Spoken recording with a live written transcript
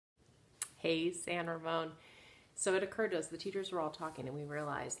Hey, San Ramon. So it occurred to us, the teachers were all talking, and we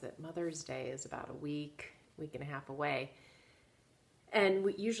realized that Mother's Day is about a week and a half away.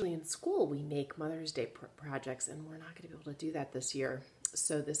 And usually in school, we make Mother's Day projects, and we're not going to be able to do that this year.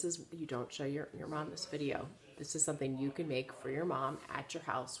 So this is, you don't show your mom this video. This is something you can make for your mom at your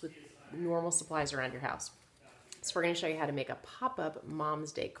house with normal supplies around your house. So we're going to show you how to make a pop-up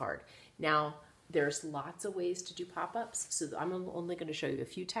Mom's Day card. Now, there's lots of ways to do pop-ups, so I'm only going to show you a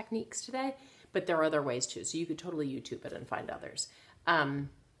few techniques today, but there are other ways too, so you could totally YouTube it and find others.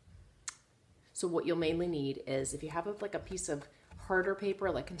 So what you'll mainly need is, if you have like a piece of harder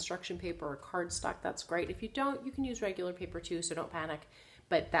paper, like construction paper or cardstock, that's great. If you don't, you can use regular paper too, so don't panic,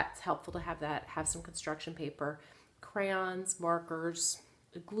 but that's helpful to have that. Have some construction paper, crayons, markers,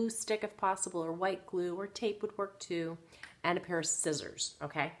 a glue stick if possible, or white glue, or tape would work too, and a pair of scissors,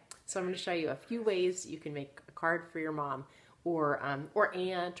 okay? So I'm going to show you a few ways you can make a card for your mom, or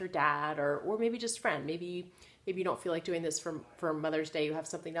aunt or dad, or maybe just friend. Maybe you don't feel like doing this for Mother's Day. You have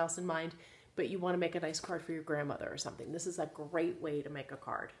something else in mind, but you want to make a nice card for your grandmother or something. This is a great way to make a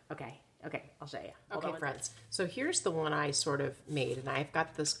card. Okay, I'll show you. Okay, friends. So here's the one I sort of made, and I've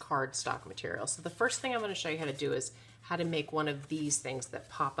got this cardstock material. So the first thing I'm going to show you how to do is how to make one of these things that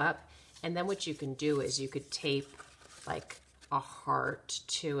pop up. And then what you can do is you could tape like a heart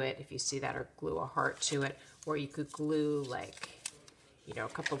to it, if you see that, or glue a heart to it, or you could glue like, you know, a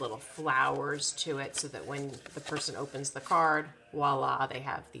couple little flowers to it so that when the person opens the card, voila, they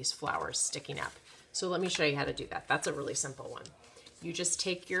have these flowers sticking up. So let me show you how to do that. That's a really simple one. You just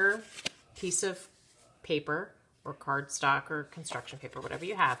take your piece of paper or cardstock or construction paper, whatever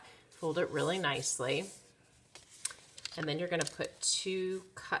you have, fold it really nicely, and then you're going to put 2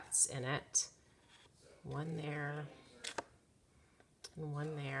 cuts in it, one there and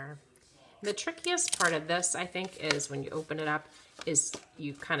one there. The trickiest part of this, I think, is when you open it up, is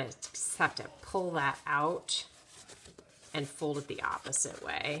you kind of have to pull that out and fold it the opposite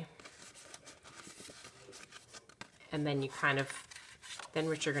way. And then you kind of, then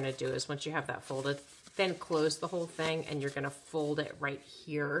what you're going to do is, once you have that folded, then close the whole thing, and you're going to fold it right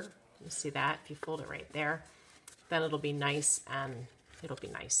here. You see that? If you fold it right there, then it'll be nice and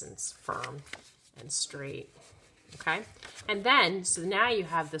firm and straight. Okay? And then, so now you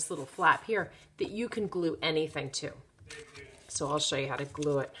have this little flap here that you can glue anything to. So I'll show you how to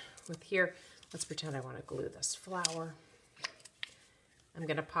glue it with here. Let's pretend I want to glue this flower. I'm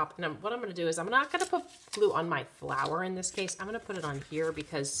going to pop, and what I'm going to do is, I'm not going to put glue on my flower in this case. I'm going to put it on here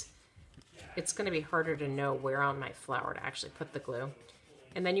because it's going to be harder to know where on my flower to actually put the glue.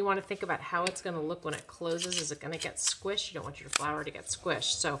 And then you want to think about how it's going to look when it closes. Is it going to get squished? You don't want your flower to get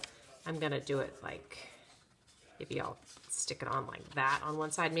squished. So I'm going to do it like, maybe I'll stick it on like that on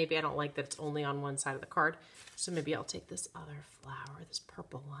one side. Maybe I don't like that it's only on one side of the card. So maybe I'll take this other flower, this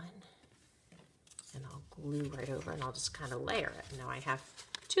purple one, and I'll glue right over, and I'll just kind of layer it. Now I have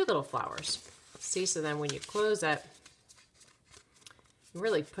 2 little flowers. See, so then when you close it, you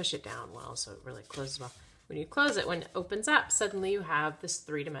really push it down well so it really closes well. When you close it, when it opens up, suddenly you have this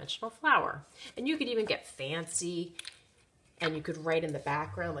 3-dimensional flower. And you could even get fancy, and you could write in the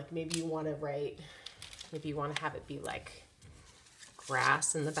background, like maybe you want to write, maybe you want to have it be like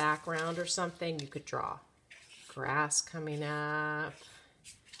grass in the background or something. You could draw grass coming up.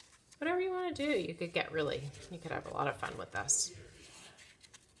 Whatever you want to do, you could have a lot of fun with this.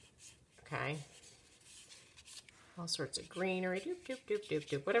 Okay. All sorts of greenery, doop, doop, doop, doop,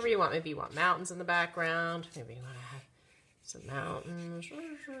 doop. Whatever you want. Maybe you want mountains in the background. Maybe you want to have some mountains.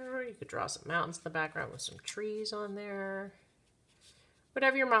 You could draw some mountains in the background with some trees on there.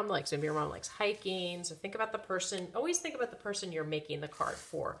 Whatever your mom likes. Maybe your mom likes hiking. So think about the person. Always think about the person you're making the card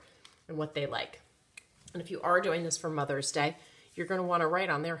for and what they like. And if you are doing this for Mother's Day, you're going to want to write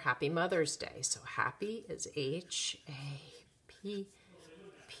on there, Happy Mother's Day. So happy is H-A-P-P-Y.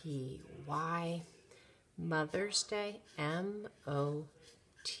 Mother's Day, M-O-T-H-E-R.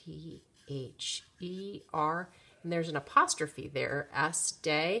 And there's an apostrophe there,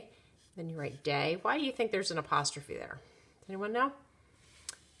 S-Day. Then you write day. Why do you think there's an apostrophe there? Anyone know?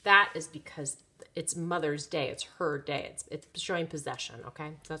 That is because it's Mother's Day. It's her day. It's showing possession,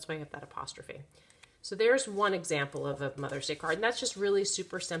 okay? So that's why you have that apostrophe. So there's one example of a Mother's Day card, and that's just really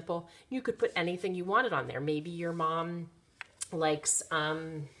super simple. You could put anything you wanted on there. Maybe your mom likes,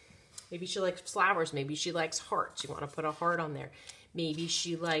 maybe she likes flowers. Maybe she likes hearts. You want to put a heart on there. Maybe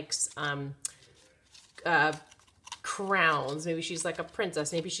she likes crowns. Maybe she's like a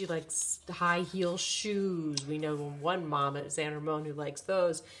princess. Maybe she likes high heel shoes. We know one mom at San Ramon who likes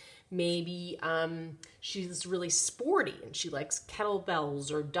those. Maybe she's really sporty and she likes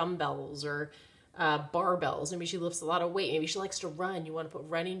kettlebells or dumbbells or barbells. Maybe she lifts a lot of weight. Maybe she likes to run. You want to put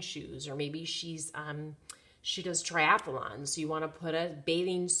running shoes, or maybe she does triathlons. So you want to put a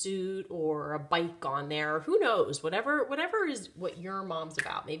bathing suit or a bike on there. Who knows? Whatever is what your mom's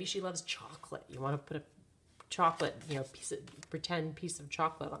about. Maybe she loves chocolate. You want to put a chocolate, pretend piece of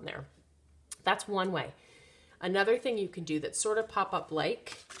chocolate on there. That's one way. Another thing you can do that's sort of pop up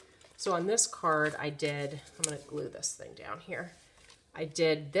like, so on this card I'm going to glue this thing down here. I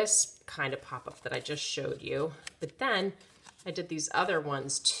did this kind of pop up that I just showed you, but then I did these other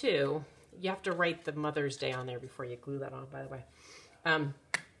ones too. You have to write the Mother's Day on there before you glue that on, by the way.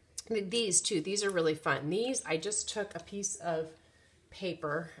 These two, these are really fun. These, I just took a piece of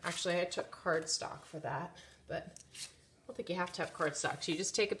paper. Actually, I took cardstock for that, but I don't think you have to have cardstock. So you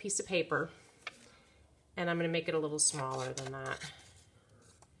just take a piece of paper, and I'm going to make it a little smaller than that.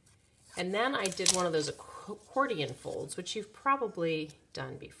 And then I did one of those accordion folds, which you've probably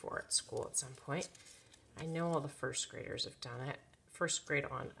done before at school at some point. I know all the first graders have done it. First grade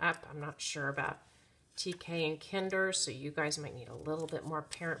on up. I'm not sure about TK and Kinder, so you guys might need a little bit more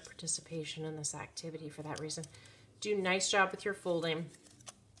parent participation in this activity for that reason. Do a nice job with your folding,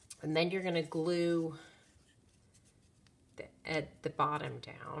 and then you're going to glue at the bottom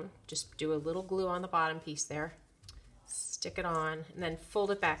down. Just do a little glue on the bottom piece there, stick it on, and then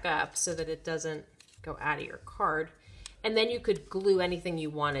fold it back up so that it doesn't go out of your card. And then you could glue anything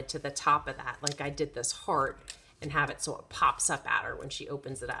you wanted to the top of that, like I did this heart, and have it so it pops up at her when she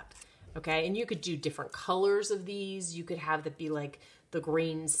opens it up. Okay, and you could do different colors of these. You could have it be like the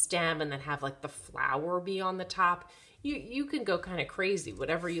green stem and then have like the flower be on the top. You can go kind of crazy,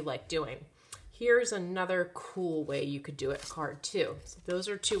 whatever you like doing. Here's another cool way you could do a card too. So those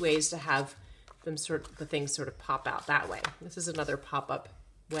are two ways to have them the things sort of pop out that way. This is another pop-up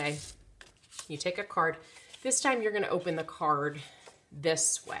way. You take a card. This time you're going to open the card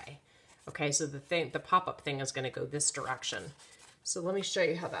this way. Okay, so the pop-up thing is going to go this direction. So let me show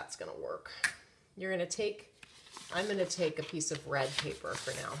you how that's going to work. I'm going to take a piece of red paper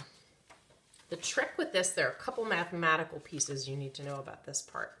for now. The trick with this, there are a couple mathematical pieces you need to know about this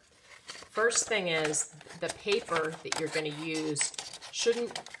part. First thing is the paper that you're going to use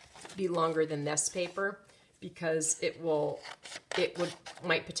shouldn't be longer than this paper, because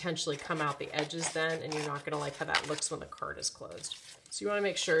might potentially come out the edges then, and you're not going to like how that looks when the card is closed. So you want to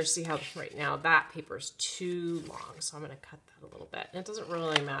make sure, see how right now that paper is too long, so I'm going to cut that a little bit. And it doesn't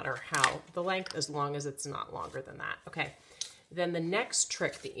really matter how the length, as long as it's not longer than that. Okay, then the next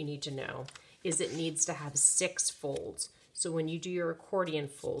trick that you need to know is it needs to have 6 folds. So when you do your accordion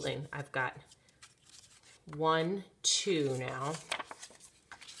folding, I've got 1, 2 now.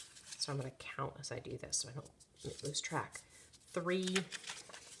 So I'm going to count as I do this so I don't lose track. 3,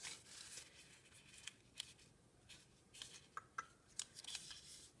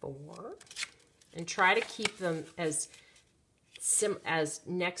 4, and try to keep them as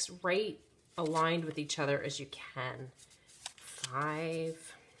next right aligned with each other as you can.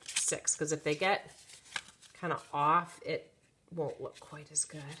 5, 6, because if they get kind of off, it won't look quite as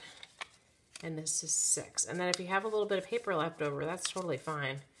good. And this is 6. And then if you have a little bit of paper left over, that's totally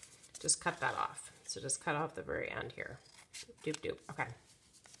fine. Just cut that off. So just cut off the very end here. Doop, doop. Okay.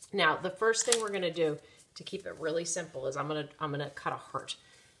 Now, the first thing we're going to do to keep it really simple is I'm going to cut a heart.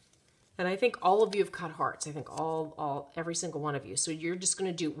 And I think all of you have cut hearts. I think every single one of you. So you're just going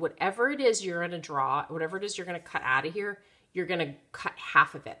to do whatever it is you're going to draw, whatever it is you're going to cut out of here, you're going to cut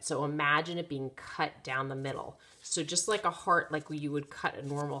half of it. So imagine it being cut down the middle. So just like a heart, like you would cut a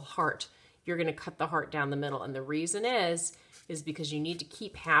normal heart, you're going to cut the heart down the middle. And the reason is because you need to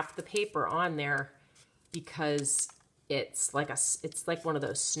keep half the paper on there, because it's like one of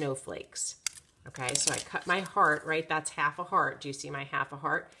those snowflakes. Okay, so I cut my heart, right? That's half a heart. Do you see my half a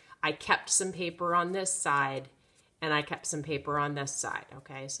heart? I kept some paper on this side, and I kept some paper on this side,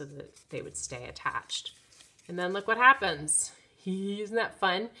 okay, so that they would stay attached. And then look what happens. Isn't that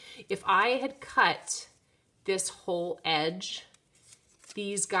fun? If I had cut this whole edge,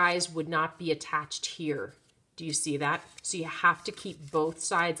 these guys would not be attached here. Do you see that? So you have to keep both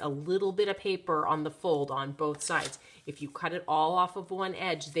sides, a little bit of paper on the fold on both sides. If you cut it all off of one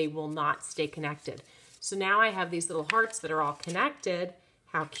edge, they will not stay connected. So now I have these little hearts that are all connected.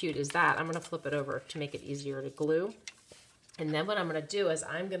 How cute is that? I'm going to flip it over to make it easier to glue. And then what I'm going to do is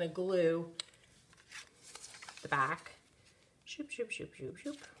I'm going to glue the back. Shoop, shoop, shoop, shoop,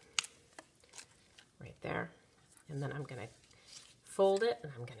 shoop. Right there. And then I'm going to fold it,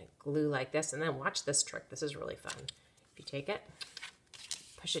 and I'm going to glue like this, and then watch this trick. This is really fun. If you take it,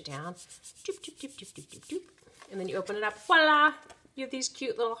 push it down, doop, doop, doop, doop, doop, doop, doop, and then you open it up, voila! You have these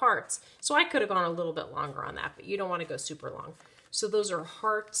cute little hearts. So I could have gone a little bit longer on that, but you don't want to go super long. So those are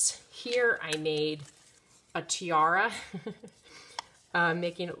hearts. Here I made a tiara,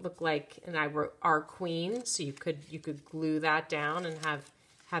 making it look like, and I wrote our queen. So you could glue that down and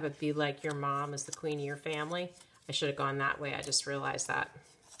have it be like your mom is the queen of your family. I should have gone that way. I just realized that.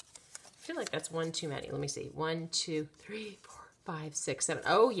 I feel like that's one too many. Let me see. 1, 2, 3, 4, 5, 6, 7.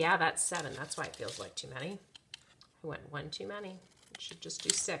 Oh yeah, that's 7. That's why it feels like too many. I went 1 too many. I should just do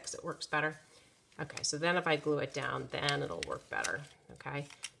 6. It works better. Okay, so then if I glue it down, then it'll work better. Okay,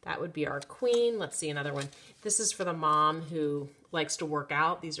 that would be our queen. Let's see another one. This is for the mom who likes to work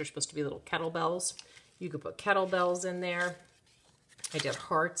out. These are supposed to be little kettlebells. You could put kettlebells in there. I did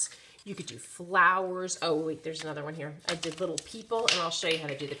hearts. You could do flowers. Oh, wait, there's another one here. I did little people, and I'll show you how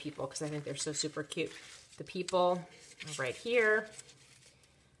to do the people because I think they're so super cute. The people right here.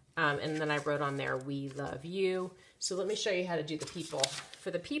 And then I wrote on there, we love you. So let me show you how to do the people.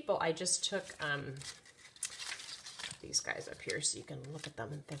 For the people, I just took these guys up here so you can look at them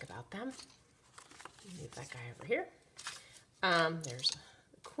and think about them. Move that guy over here. There's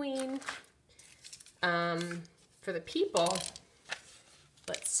the queen. For the people,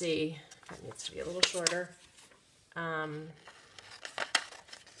 let's see, that needs to be a little shorter.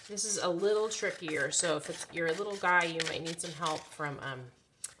 This is a little trickier. So if you're a little guy, you might need some help from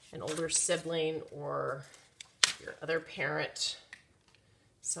an older sibling or your other parent,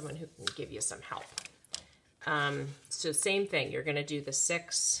 someone who can give you some help. So same thing, you're gonna do the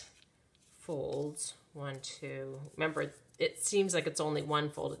 6 folds, 1, 2. Remember, it seems like it's only 1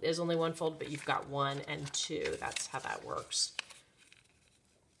 fold. It is only 1 fold, but you've got 1 and 2. That's how that works.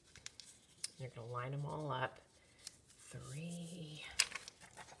 You're gonna line them all up. 3,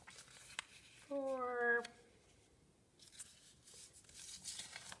 4,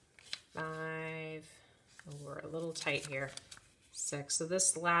 5. Oh, we're a little tight here. 6. So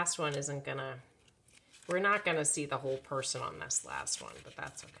this last one isn't gonna, we're not gonna see the whole person on this last one, but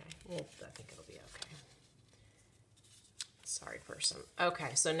that's okay. Well, I think it'll be okay. Sorry, person.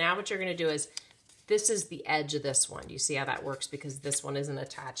 Okay, so now what you're gonna do is, this is the edge of this one. Do you see how that works? Because this one isn't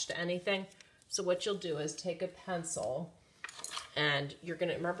attached to anything. So what you'll do is take a pencil and you're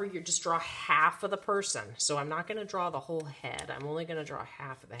gonna, remember, you just draw half of the person. So I'm not gonna draw the whole head. I'm only gonna draw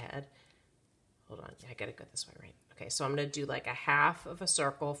half of the head. Hold on, I gotta go this way, right? Okay, so I'm gonna do like a half of a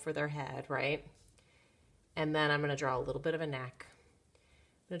circle for their head, right? And then I'm gonna draw a little bit of a neck.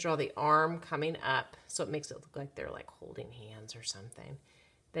 I'm gonna draw the arm coming up, so it makes it look like they're like holding hands or something.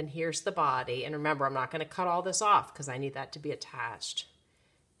 Then here's the body, and remember, I'm not gonna cut all this off because I need that to be attached.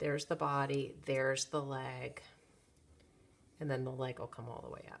 There's the body, there's the leg, and then the leg will come all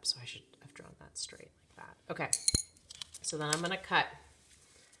the way up. So I should have drawn that straight like that. Okay, so then I'm gonna cut.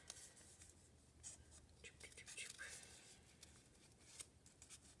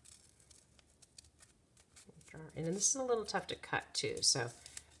 And this is a little tough to cut too. So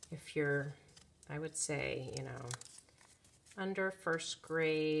if you're, I would say, you know, under 1st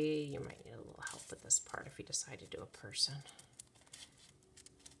grade, you might need a little help with this part if you decide to do a person.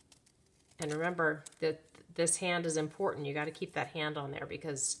 And remember that this hand is important. You got to keep that hand on there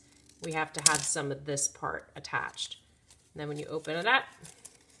because we have to have some of this part attached. And then when you open it up,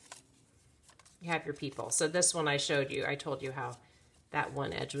 you have your people. So this one I showed you, I told you how that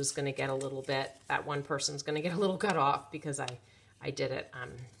one edge was going to get a little bit, that one person's going to get a little cut off because I did it,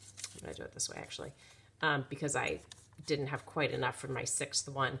 I'm going to do it this way actually, because I didn't have quite enough for my 6th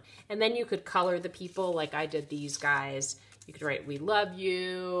one. And then you could color the people like I did these guys. You could write, we love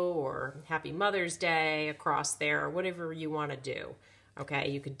you, or Happy Mother's Day across there, or whatever you want to do. Okay,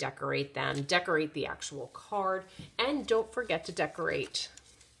 you could decorate them, decorate the actual card, and don't forget to decorate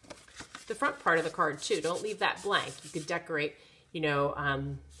the front part of the card too. Don't leave that blank. You could decorate, you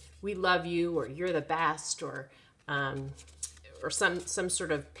know, we love you, or you're the best, or some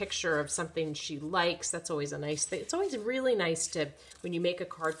sort of picture of something she likes. That's always a nice thing. It's always really nice to, when you make a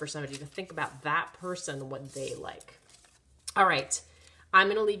card for somebody, to think about that person, what they like. All right, I'm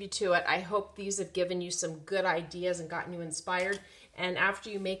going to leave you to it. I hope these have given you some good ideas and gotten you inspired. And after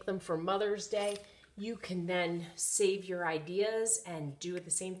you make them for Mother's Day, you can then save your ideas and do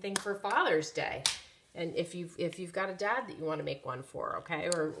the same thing for Father's Day. And if you've got a dad that you want to make one for, okay,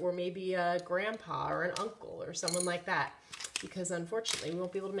 or maybe a grandpa or an uncle or someone like that, because unfortunately we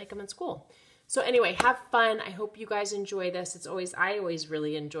won't be able to make them in school. So anyway, have fun. I hope you guys enjoy this. I always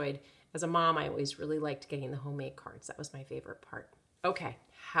really enjoyed, as a mom, I always really liked getting the homemade cards. That was my favorite part. Okay,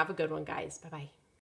 have a good one, guys. Bye-bye.